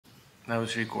Now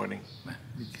it's recording.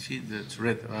 You can see that it's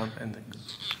red around ending.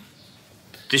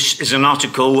 This is an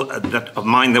article of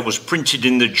mine that was printed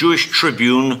in the Jewish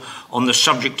Tribune on the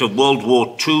subject of World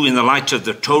War II in the light of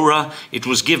the Torah. It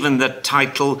was given the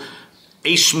title,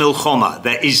 Eis Milchoma,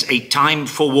 There is a Time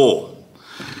for War.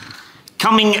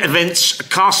 Coming events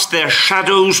cast their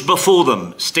shadows before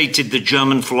them, stated the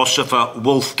German philosopher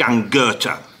Wolfgang Goethe.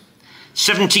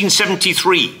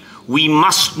 1773, we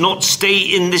must not stay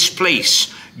in this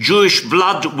place. Jewish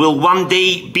blood will one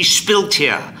day be spilt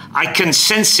here. I can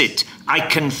sense it. I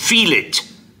can feel it,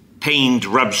 pained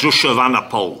Rab Zusha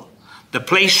Vanapol. The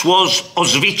place was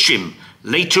Auschwitz,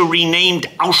 later renamed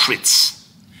Auschwitz.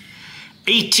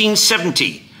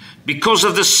 1870, because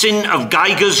of the sin of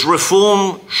Geiger's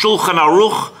reform, Shulchan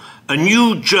Aruch, a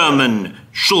new German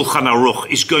Shulchan Aruch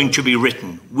is going to be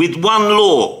written, with one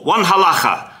law, one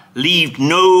halacha, leave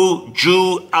no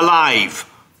Jew alive,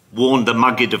 warned the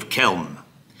Maggid of Kelm.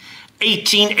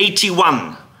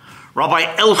 1881, Rabbi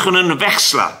Elchanan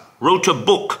Wechsler wrote a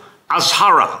book,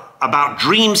 Azhara, about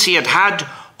dreams he had had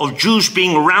of Jews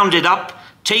being rounded up,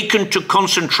 taken to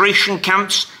concentration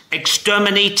camps,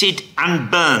 exterminated and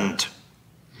burned.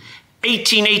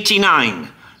 1889,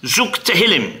 Zuk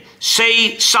Tehillim,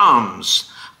 say Psalms.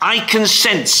 I can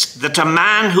sense that a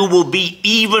man who will be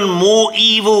even more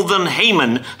evil than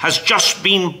Haman has just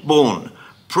been born.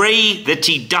 Pray that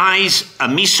he dies a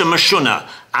Misa Mashuna,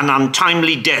 an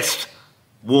untimely death,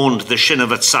 warned the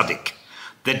Shinovat Tzaddik.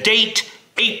 The date,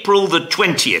 April the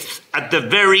 20th, at the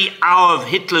very hour of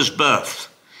Hitler's birth.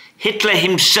 Hitler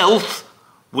himself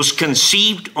was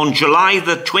conceived on July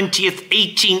the 20th,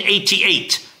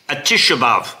 1888, at Tisha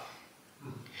B'Av.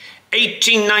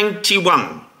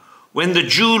 1891, when the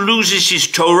Jew loses his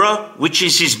Torah, which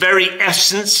is his very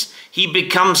essence, he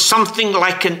becomes something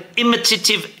like an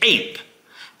imitative ape.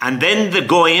 And then the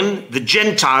Goyim, the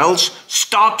Gentiles,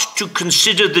 start to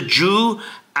consider the Jew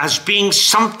as being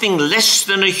something less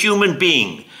than a human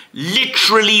being,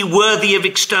 literally worthy of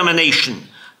extermination,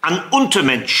 an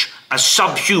Untermensch, a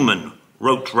subhuman,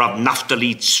 wrote Rab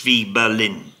Naftali Tzvi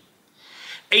Berlin.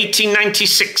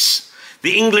 1896,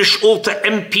 the English author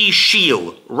M.P.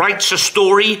 Scheel writes a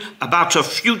story about a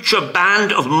future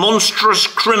band of monstrous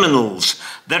criminals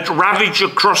that ravage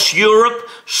across Europe,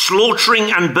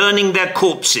 slaughtering and burning their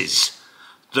corpses.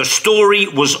 The story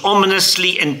was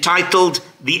ominously entitled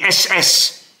The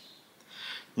SS.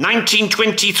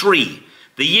 1923,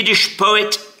 the Yiddish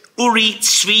poet Uri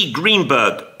Tzvi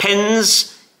Greenberg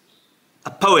pens a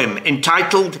poem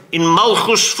entitled In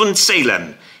Malchus von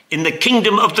Salem, in the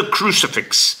Kingdom of the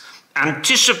Crucifix,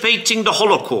 anticipating the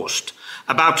Holocaust,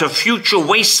 about a future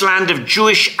wasteland of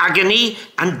Jewish agony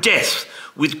and death,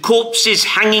 with corpses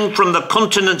hanging from the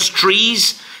continent's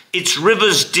trees, its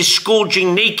rivers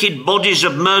disgorging naked bodies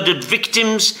of murdered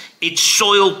victims, its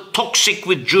soil toxic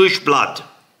with Jewish blood.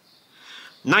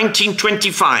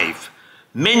 1925,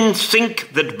 men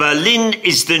think that Berlin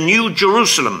is the new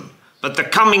Jerusalem, but the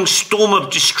coming storm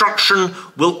of destruction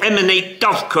will emanate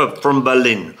Davka from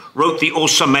Berlin, wrote the Or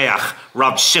Sameach,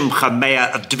 Rav Simcha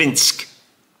Meir of Dvinsk.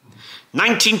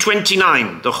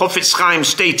 1929, the Chofetz Chaim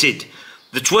stated,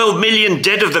 the 12 million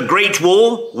dead of the Great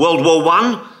War, World War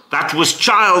I, that was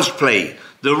child's play.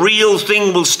 The real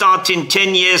thing will start in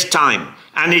 10 years' time.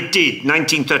 And it did,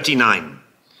 1939.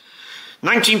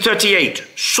 1938,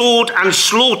 sword and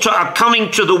slaughter are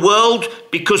coming to the world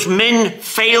because men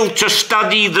fail to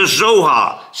study the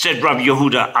Zohar, said Rav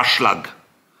Yehuda Ashlag.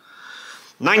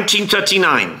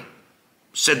 1939,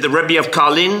 said the Rebbe of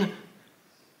Karlin,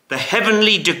 the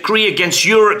heavenly decree against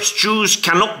Europe's Jews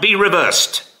cannot be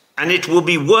reversed, and it will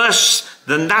be worse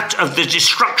than that of the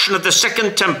destruction of the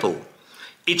Second Temple.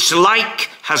 Its like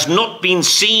has not been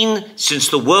seen since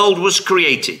the world was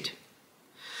created.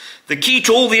 The key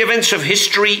to all the events of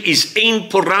history is Ein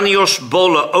Poranios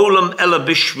Bola Olam Ela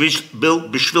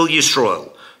Bishvil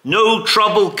Yisrael. No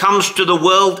trouble comes to the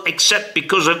world except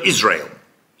because of Israel,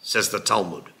 says the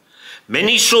Talmud.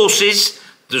 Many sources,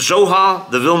 the Zohar,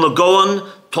 the Vilna Gaon,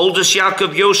 Toldos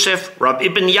Yaakov Yosef, Rab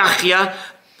Ibn Yachya,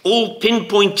 all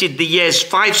pinpointed the years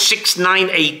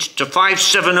 5698 to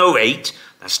 5708,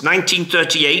 that's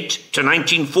 1938 to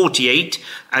 1948,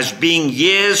 as being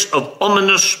years of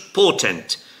ominous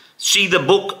portent. See the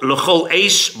book L'chol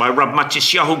Eis by Rab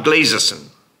Matisyahu Glazerson.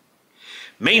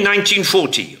 May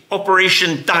 1940,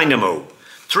 Operation Dynamo.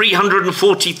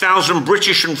 340,000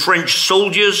 British and French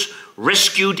soldiers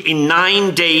rescued in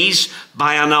 9 days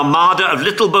by an armada of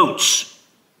little boats.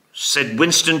 Said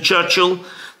Winston Churchill,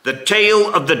 the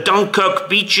tale of the Dunkirk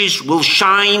beaches will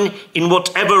shine in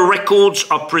whatever records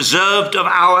are preserved of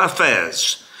our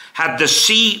affairs. Had the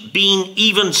sea been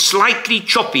even slightly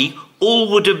choppy,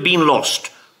 all would have been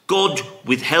lost. God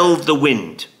withheld the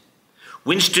wind.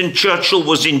 Winston Churchill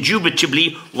was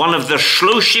indubitably one of the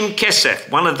Shloshim Kesef,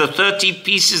 one of the 30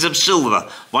 pieces of silver,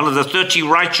 one of the 30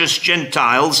 righteous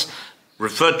Gentiles,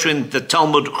 referred to in the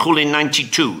Talmud Chulin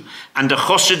 92, and a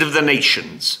Chossid of the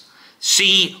nations.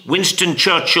 See Winston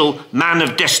Churchill, Man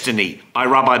of Destiny, by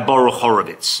Rabbi Baruch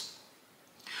Horowitz.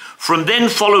 From then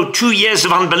followed 2 years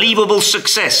of unbelievable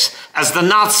success as the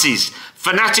Nazis,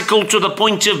 fanatical to the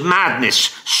point of madness,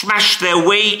 smashed their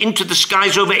way into the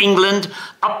skies over England,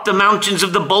 up the mountains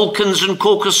of the Balkans and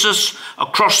Caucasus,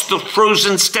 across the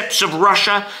frozen steppes of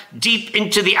Russia, deep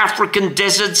into the African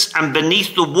deserts and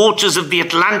beneath the waters of the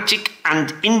Atlantic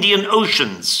and Indian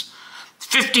Oceans.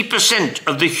 50%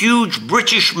 of the huge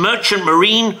British merchant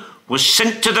marine was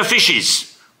sent to the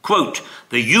fishes. Quote,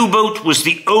 "The U-boat was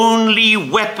the only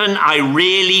weapon I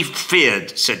really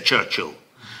feared," said Churchill.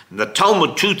 And the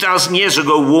Talmud 2,000 years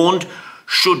ago warned,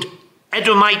 should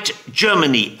Edomite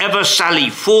Germany ever sally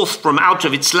forth from out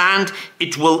of its land,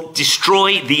 it will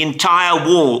destroy the entire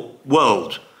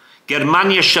world.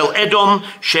 Germania shel Edom,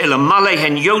 shel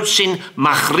Malehen Yotzin,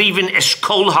 machrivin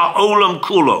eskol ha'olam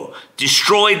kulo.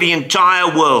 Destroy the entire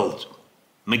world.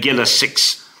 Megillah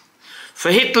 6.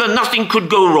 For Hitler, nothing could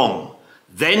go wrong.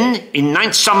 Then, in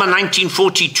summer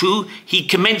 1942, he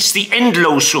commenced the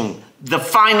Endlosung, the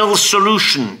final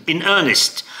solution, in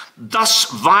earnest, thus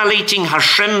violating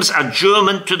Hashem's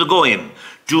adjurment to the Goyim,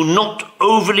 do not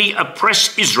overly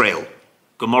oppress Israel,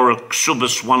 Gemara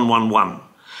Ksubas 111.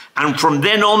 And from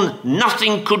then on,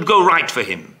 nothing could go right for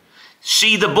him.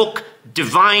 See the book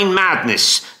Divine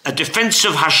Madness, A Defense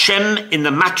of Hashem in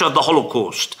the Matter of the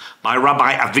Holocaust, by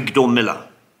Rabbi Avigdor Miller.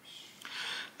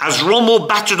 As Rommel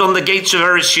battered on the gates of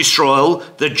Eretz Yisrael,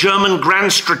 the German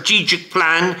Grand Strategic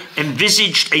Plan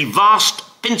envisaged a vast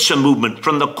pincer movement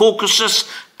from the Caucasus,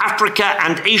 Africa,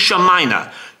 and Asia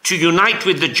Minor to unite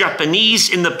with the Japanese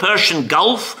in the Persian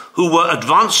Gulf, who were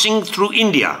advancing through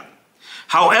India.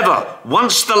 However,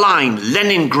 once the line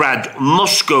Leningrad,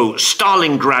 Moscow,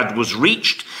 Stalingrad was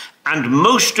reached, and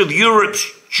most of Europe's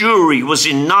Jewry was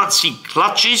in Nazi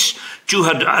clutches, to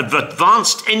have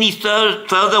advanced any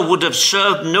further would have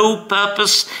served no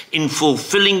purpose in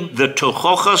fulfilling the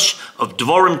Tochochos of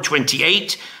Dvorim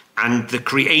 28, and the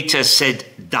Creator said,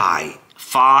 die,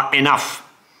 far enough.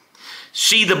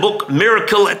 See the book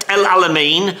Miracle at El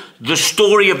Alamein, the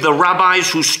story of the rabbis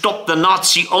who stopped the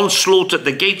Nazi onslaught at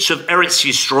the gates of Eretz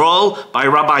Yisrael, by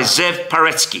Rabbi Zev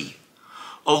Paretsky.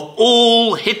 Of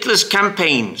all Hitler's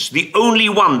campaigns, the only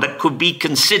one that could be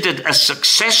considered a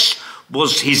success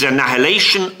was his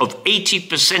annihilation of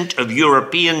 80% of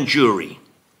European Jewry.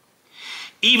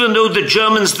 Even though the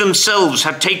Germans themselves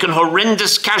had taken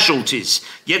horrendous casualties,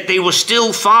 yet they were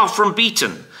still far from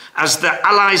beaten, as the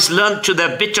Allies learnt to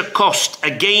their bitter cost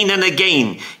again and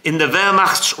again in the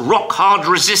Wehrmacht's rock-hard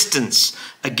resistance,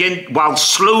 again while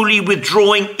slowly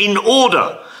withdrawing in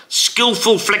order,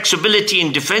 skillful flexibility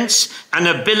in defense, and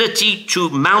ability to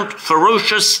mount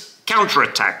ferocious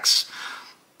counterattacks.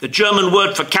 The German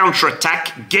word for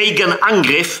counterattack,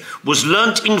 Gegenangriff, was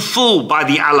learnt in full by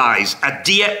the Allies at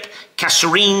Dieppe,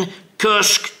 Kasserine,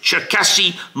 Kursk,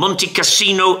 Cherkassy, Monte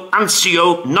Cassino,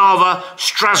 Anzio, Narva,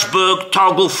 Strasbourg,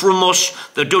 Targul Frumos,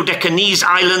 the Dodecanese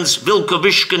Islands,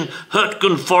 Vilkovishken,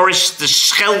 Hurtgen Forest, the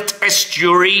Scheldt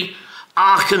Estuary,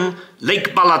 Aachen,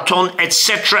 Lake Balaton,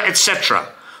 etc., etc.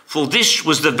 For this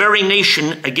was the very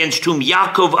nation against whom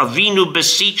Yaakov Avinu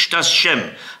beseeched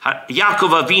Hashem.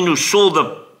 Yaakov Avinu saw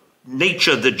the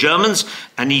nature of the Germans,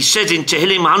 and he said in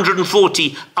Tehillim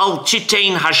 140, Al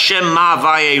Titein Hashem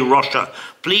Ma'avaye Rosha.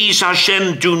 Please,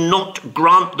 Hashem, do not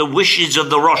grant the wishes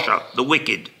of the Rosha, the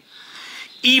wicked.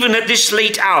 Even at this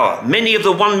late hour, many of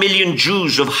the 1 million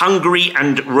Jews of Hungary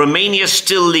and Romania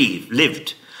still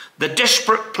lived. The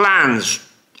desperate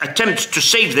attempts to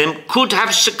save them could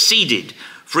have succeeded.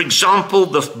 For example,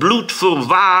 the Blut für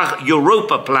Wahr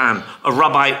Europa plan of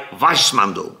Rabbi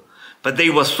Weissmandl. But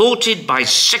they were thwarted by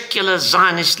secular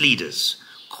Zionist leaders.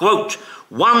 Quote,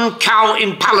 1 cow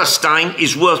in Palestine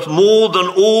is worth more than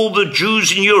all the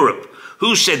Jews in Europe.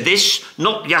 Who said this?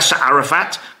 Not Yasser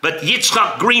Arafat, but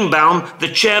Yitzhak Greenbaum,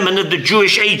 the chairman of the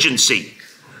Jewish Agency.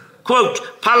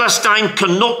 Quote, Palestine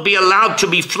cannot be allowed to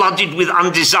be flooded with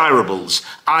undesirables,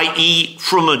 i.e.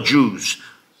 frummer Jews.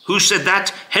 Who said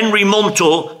that? Henry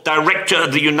Montor, director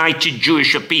of the United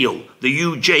Jewish Appeal, the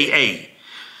UJA.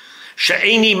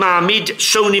 She'eni ma'amid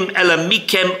sonim ela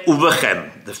mikem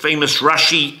uvechem, the famous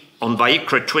Rashi on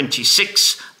Vayikra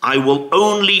 26, I will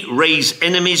only raise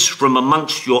enemies from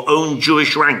amongst your own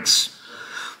Jewish ranks.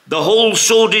 The whole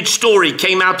sordid story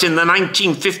came out in the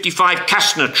 1955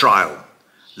 Kastner trial.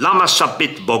 Lama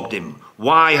sabit bogdim.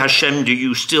 Why, Hashem, do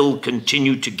you still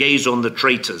continue to gaze on the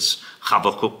traitors?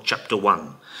 Habakkuk chapter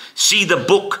 1. See the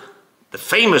book,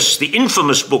 the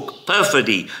infamous book,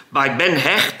 Perfidy, by Ben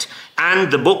Hecht,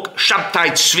 and the book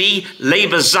Shabtai Tzvi,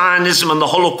 Labor, Zionism and the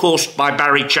Holocaust by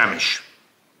Barry Chamish.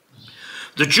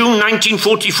 The June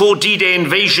 1944 D-Day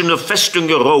invasion of Festung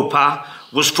Europa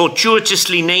was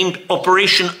fortuitously named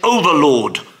Operation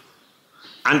Overlord,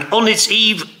 and on its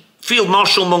eve, Field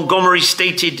Marshal Montgomery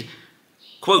stated,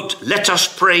 quote, "Let us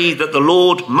pray that the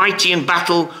Lord, mighty in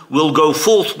battle, will go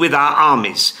forth with our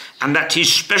armies, and that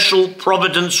his special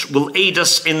providence will aid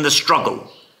us in the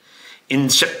struggle."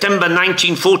 In September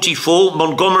 1944,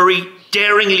 Montgomery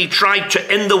daringly tried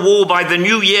to end the war by the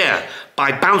new year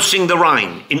by bouncing the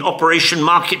Rhine in Operation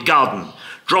Market Garden,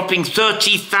 dropping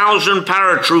 30,000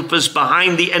 paratroopers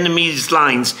behind the enemy's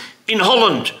lines in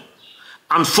Holland.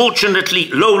 Unfortunately,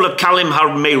 Lola Kalim Har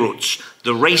Meirutz,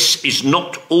 the race is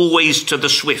not always to the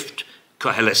swift,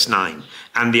 Koheles 9,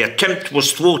 and the attempt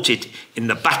was thwarted in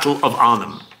the Battle of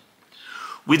Arnhem.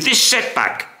 With this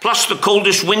setback, plus the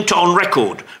coldest winter on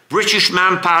record, British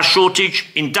manpower shortage,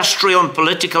 industrial and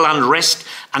political unrest,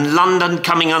 and London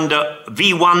coming under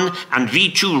V1 and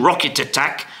V2 rocket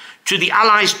attack, to the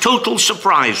Allies' total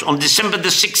surprise, on December the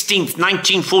 16th,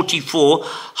 1944,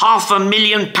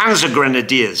 500,000 Panzer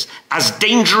Grenadiers, as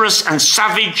dangerous and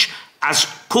savage as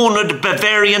cornered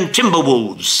Bavarian timber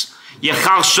wolves. The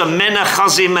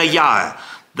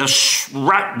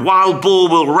wild boar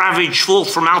will ravage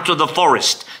forth from out of the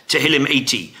forest, Tehillim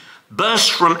 80.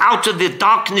 Burst from out of the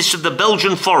darkness of the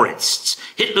Belgian forests.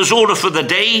 Hitler's order for the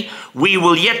day, we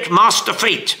will yet master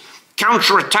fate.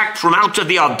 Counterattack from out of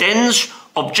the Ardennes,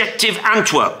 objective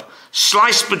Antwerp.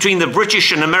 Sliced between the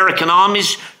British and American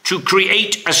armies to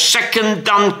create a second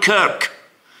Dunkirk.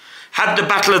 Had the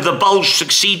Battle of the Bulge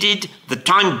succeeded, the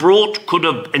time brought could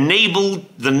have enabled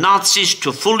the Nazis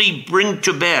to fully bring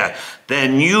to bear their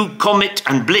new Comet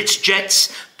and Blitz jets,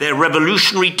 their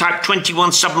revolutionary Type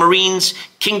 21 submarines,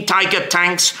 King Tiger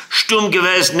tanks,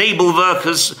 Sturmgewehrs, naval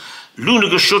workers,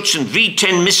 Lunegeschütz and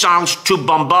V-10 missiles to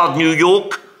bombard New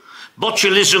York,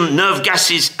 botulism, nerve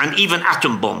gases, and even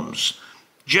atom bombs.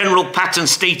 General Patton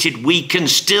stated, "We can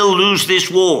still lose this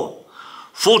war."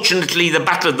 Fortunately, the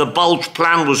Battle of the Bulge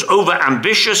plan was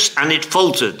over-ambitious and it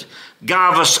faltered.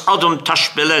 Gavas Adam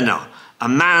Tashbelena, a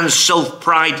man's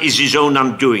self-pride is his own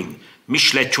undoing.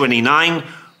 Mishle 29,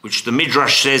 which the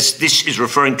Midrash says this is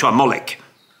referring to Amalek.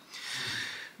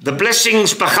 The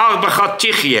blessings, Bachar Bachar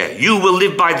Tichye, you will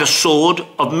live by the sword,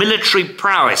 of military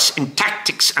prowess in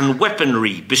tactics and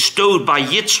weaponry bestowed by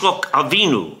Yitzchok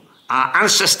Avinu, our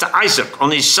ancestor Isaac,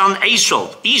 on his son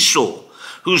Esau,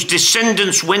 whose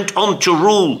descendants went on to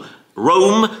rule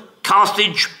Rome,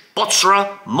 Carthage,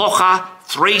 Bozrah, Mocha,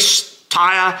 Thrace,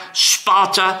 Tyre,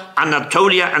 Sparta,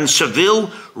 Anatolia, and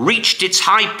Seville, reached its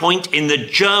high point in the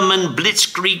German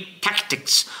blitzkrieg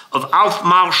tactics of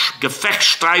Aufmarsch,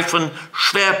 Gefechtsstreifen,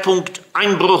 Schwerpunkt,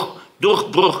 Einbruch,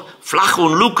 Durchbruch, Flach-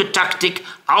 und Luke-Taktik,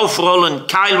 Aufrollen,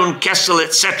 Keil und Kessel,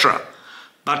 etc.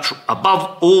 But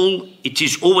above all, it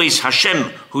is always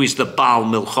Hashem who is the Baal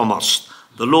Milchomos.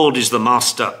 The Lord is the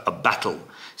master of battle.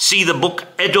 See the book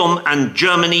Edom and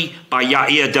Germany by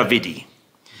Yair Davidi.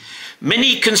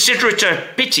 Many consider it a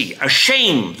pity, a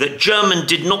shame that Germany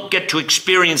did not get to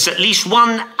experience at least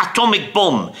one atomic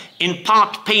bomb, in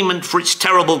part payment for its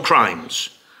terrible crimes.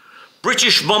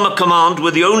 British Bomber Command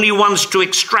were the only ones to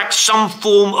extract some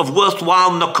form of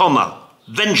worthwhile nakoma,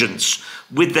 vengeance,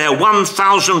 with their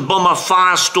 1,000 bomber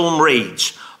firestorm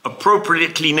raids,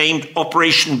 appropriately named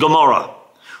Operation Gomorrah,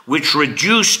 which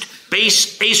reduced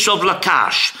base Esov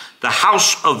Lakash. The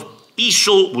house of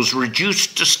Esau was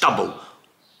reduced to stubble,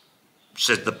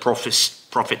 said the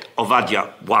prophet Ovadia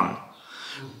 1.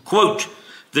 Quote,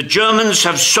 the Germans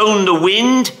have sown the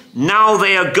wind, now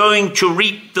they are going to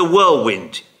reap the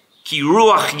whirlwind. Ki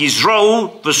ruach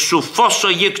yizrou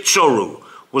v'sufoso yiktzoru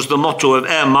was the motto of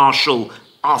Air Marshal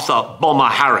Arthur Bomber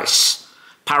Harris,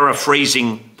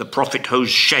 paraphrasing the prophet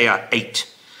Hosea 8.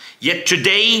 Yet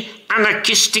today,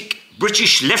 anarchistic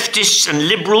British leftists and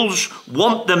liberals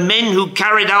want the men who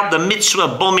carried out the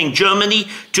mitzvah bombing Germany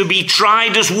to be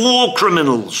tried as war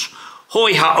criminals.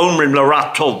 Hoi ha'omrim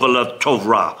l'ra tov v'la tov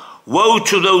ra. Woe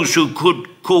to those who could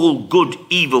call good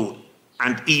evil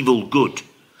and evil good.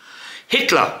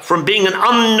 Hitler, from being an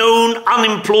unknown,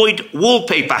 unemployed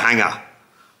wallpaper hanger,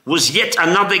 was yet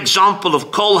another example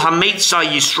of Kol HaMeitzah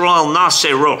Yisrael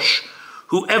Naseh Rosh.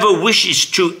 Whoever wishes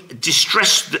to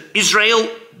distress Israel,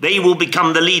 they will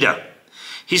become the leader.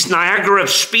 His Niagara of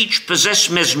speech possessed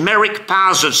mesmeric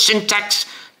powers of syntax,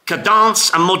 cadence,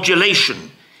 and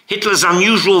modulation. Hitler's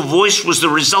unusual voice was the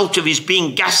result of his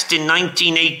being gassed in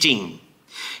 1918.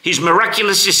 His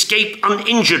miraculous escape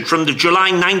uninjured from the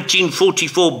July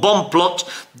 1944 bomb plot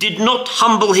did not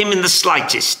humble him in the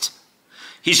slightest.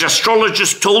 His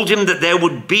astrologers told him that there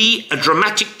would be a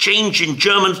dramatic change in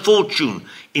German fortune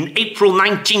in April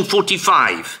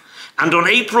 1945, and on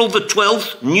April the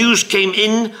 12th, news came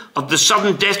in of the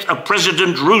sudden death of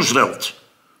President Roosevelt.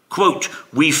 Quote,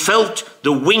 "We felt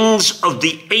the wings of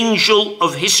the angel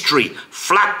of history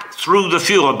flap through the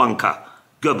Führerbunker,"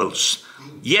 Goebbels.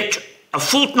 Yet a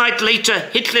fortnight later,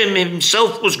 Hitler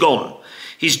himself was gone.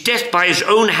 His death by his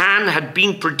own hand had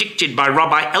been predicted by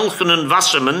Rabbi Elchanan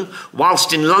Wasserman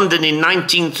whilst in London in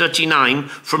 1939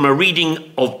 from a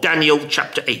reading of Daniel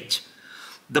chapter 8.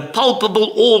 The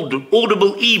palpable,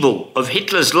 audible evil of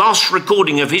Hitler's last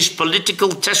recording of his political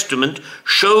testament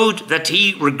showed that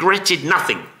he regretted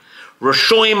nothing.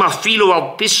 Rashoim afilu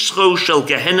al pisro shel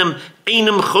Gehenna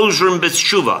einem chosrim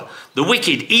b'tshuva. The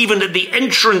wicked, even at the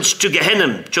entrance to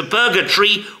Gehenna, to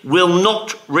purgatory, will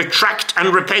not retract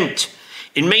and repent.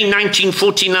 In May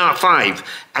 1945,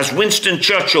 as Winston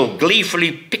Churchill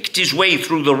gleefully picked his way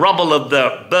through the rubble of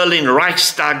the Berlin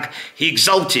Reichstag, he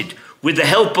exulted, "With the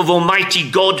help of Almighty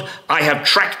God, I have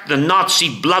tracked the Nazi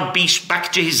blood beast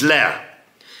back to his lair."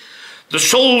 The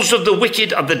souls of the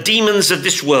wicked are the demons of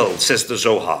this world, says the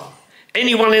Zohar.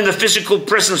 Anyone in the physical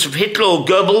presence of Hitler or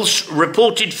Goebbels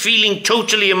reported feeling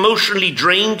totally emotionally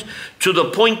drained to the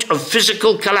point of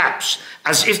physical collapse,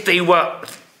 as if they were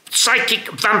psychic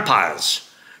vampires.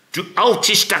 Do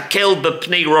altistakel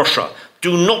b'pnei rosha.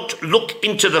 Do not look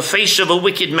into the face of a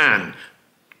wicked man.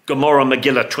 Gemara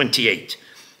Megillah 28.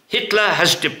 Hitler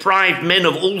has deprived men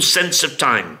of all sense of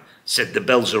time, said the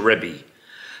Belzer Rebbe.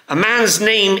 A man's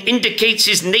name indicates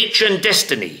his nature and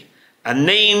destiny. A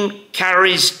name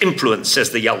carries influence,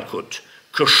 says the Yalkut.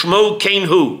 Kushmo kein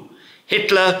hu.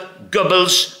 Hitler,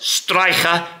 Goebbels,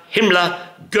 Streicher, Himmler,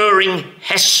 Göring,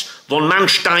 Hess, von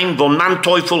Manstein, von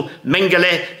Manteuffel,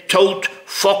 Mengele, Todt,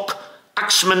 Fock,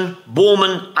 Axmann,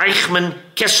 Bormann, Eichmann,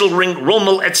 Kesselring,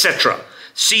 Rommel, etc.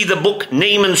 See the book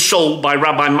Name and Soul by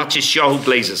Rabbi Matisyahu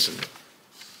Glazerson.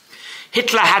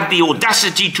 Hitler had the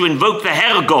audacity to invoke the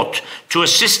Herrgott to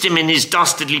assist him in his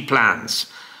dastardly plans.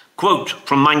 Quote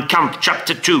from Mein Kampf,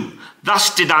 chapter 2.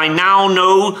 "Thus did I now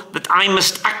know that I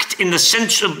must act in the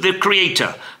sense of the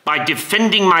Creator. By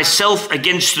defending myself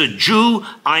against the Jew,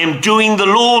 I am doing the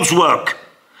Lord's work.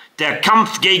 Der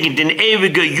Kampf gegen den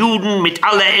ewigen Juden mit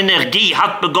aller Energie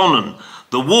hat begonnen.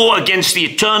 The war against the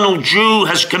eternal Jew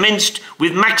has commenced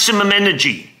with maximum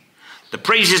energy. The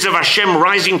praises of Hashem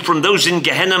rising from those in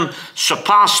Gehenna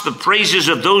surpass the praises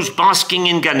of those basking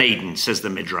in Gan Eden," says the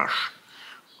Midrash.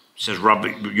 Says Rabbi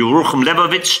Yerucham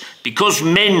Lebovitz, because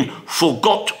men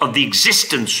forgot of the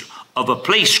existence of a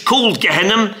place called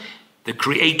Gehenna, the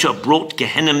Creator brought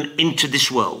Gehenna into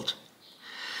this world.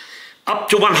 Up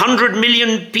to 100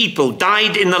 million people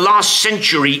died in the last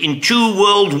century in 2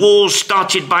 world wars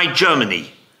started by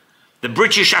Germany. The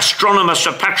British astronomer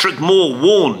Sir Patrick Moore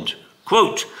warned,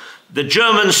 quote, "The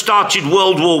Germans started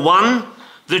World War I,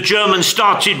 the Germans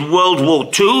started World War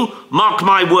II, mark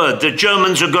my word, the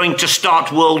Germans are going to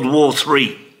start World War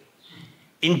III.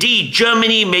 Indeed,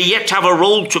 Germany may yet have a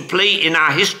role to play in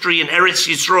our history in Eretz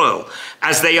Yisrael,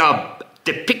 as they are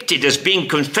depicted as being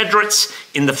Confederates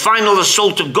in the final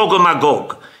assault of Gog and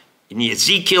Magog. In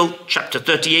Ezekiel chapter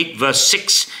 38, verse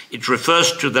 6, it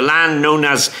refers to the land known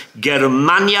as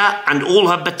Germania and all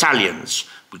her battalions,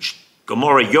 which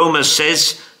Gemara Yoma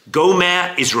says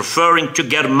Gomer is referring to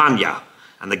Germania.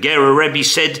 And the Gera Rebbe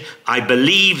said, "I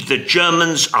believe the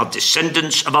Germans are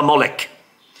descendants of Amalek."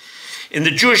 In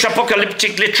the Jewish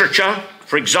apocalyptic literature,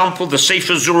 for example, the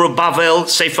Sefer Zerubbabel,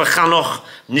 Sefer Chanoch,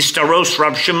 Nistaros,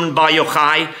 Rab Shimon Bar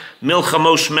Yochai,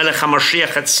 Milchamos, Melech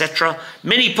HaMashiach, etc.,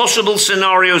 many possible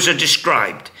scenarios are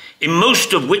described, in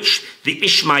most of which the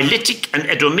Ishmaelitic and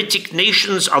Edomitic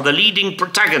nations are the leading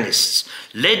protagonists,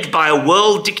 led by a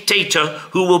world dictator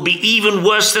who will be even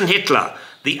worse than Hitler,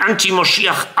 the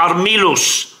anti-Moshiach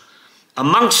Armilus.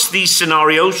 Amongst these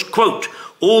scenarios, quote,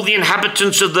 "All the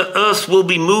inhabitants of the earth will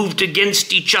be moved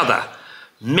against each other.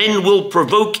 Men will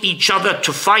provoke each other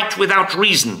to fight without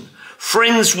reason.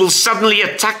 Friends will suddenly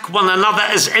attack one another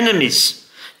as enemies.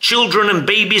 Children and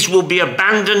babies will be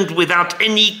abandoned without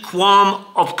any qualm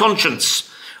of conscience.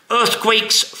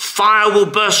 Earthquakes, fire will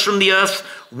burst from the earth.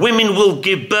 Women will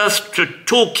give birth to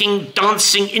talking,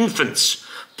 dancing infants.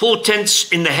 Portents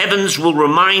in the heavens will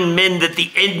remind men that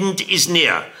the end is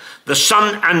near. The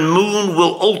sun and moon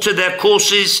will alter their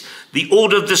courses. The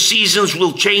order of the seasons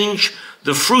will change.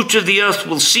 The fruit of the earth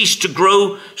will cease to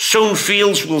grow. Sown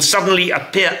fields will suddenly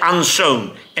appear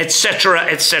unsown, etc.,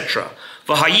 etc.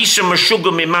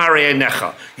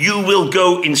 You will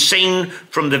go insane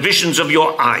from the visions of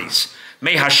your eyes.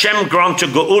 May Hashem grant a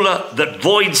geula that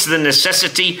voids the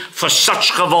necessity for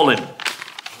such chavolim.